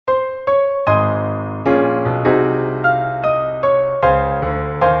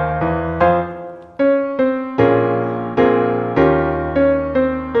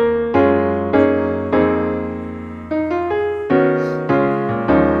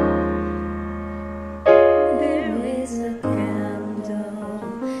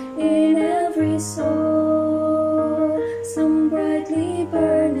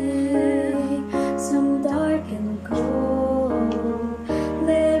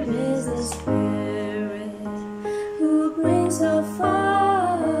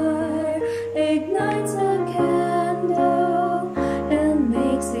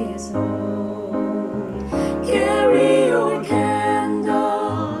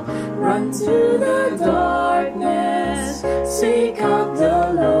run to the darkness, seek out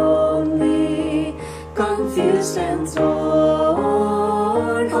the lonely, confused and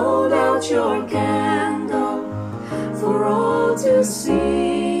torn. Hold out your candle for all to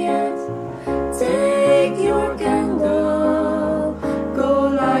see it. Take your candle, go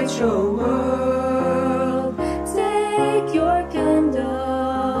light your world. Take your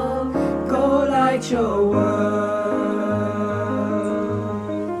candle, go light your world.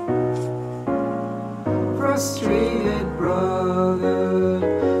 Frustrated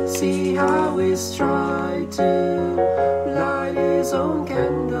brother, see how he's tried to light his own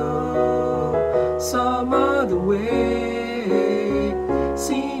candle some other way.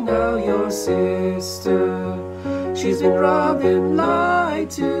 See now your sister, she's been robbed and lied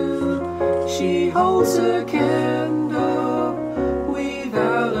to. She holds her candle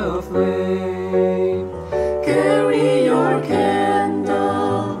without a flame. Carry your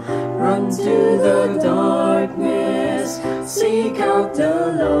candle, run to the darkness, seek out the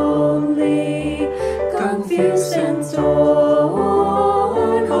lonely, confused and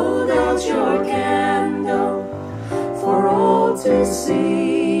torn. Hold out your candle for all to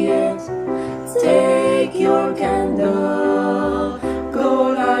see it. Take your candle, go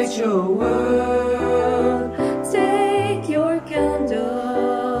light your world. Take your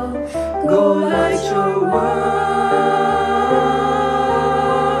candle, go light your world.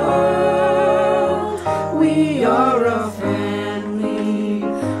 We are a family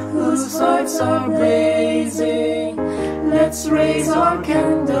whose hearts are blazing. Let's raise our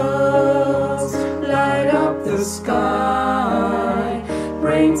candles, light up the sky,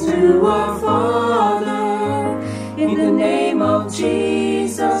 praying to our Father in the name of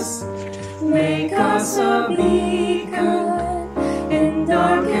Jesus. Make us a beacon in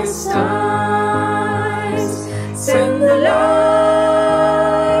darkest times. Send the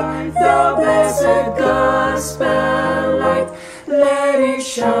light, the blessed gospel light. Let it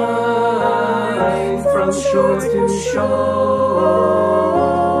shine from shore to shore.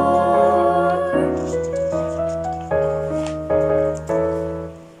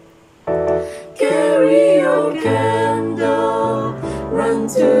 Carry your candle, run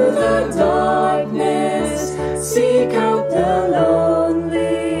to the darkness, seek out the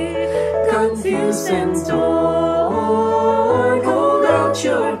lonely, confused and torn. Hold out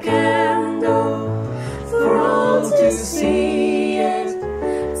your candle for all to see it.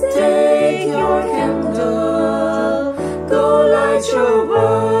 Take your candle, go light your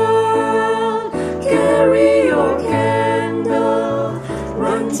world. Carry your candle,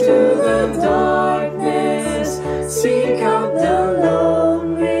 run to the darkness, seek out the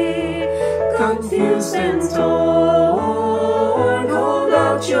lonely, confused and torn. Hold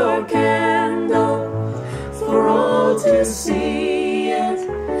out your candle for all to see it.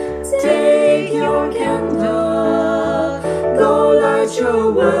 Take your candle, go light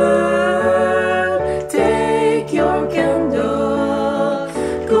your world. Take your candle,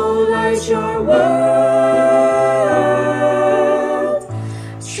 go light your world.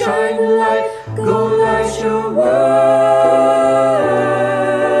 Shine the light, go light your world.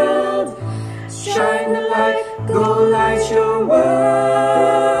 Shine the light, go light your world.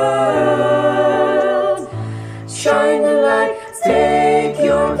 Shine the light, take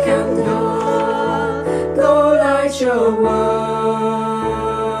your candle, go light your world.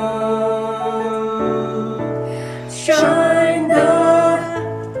 Shine the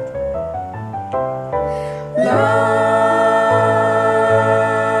light.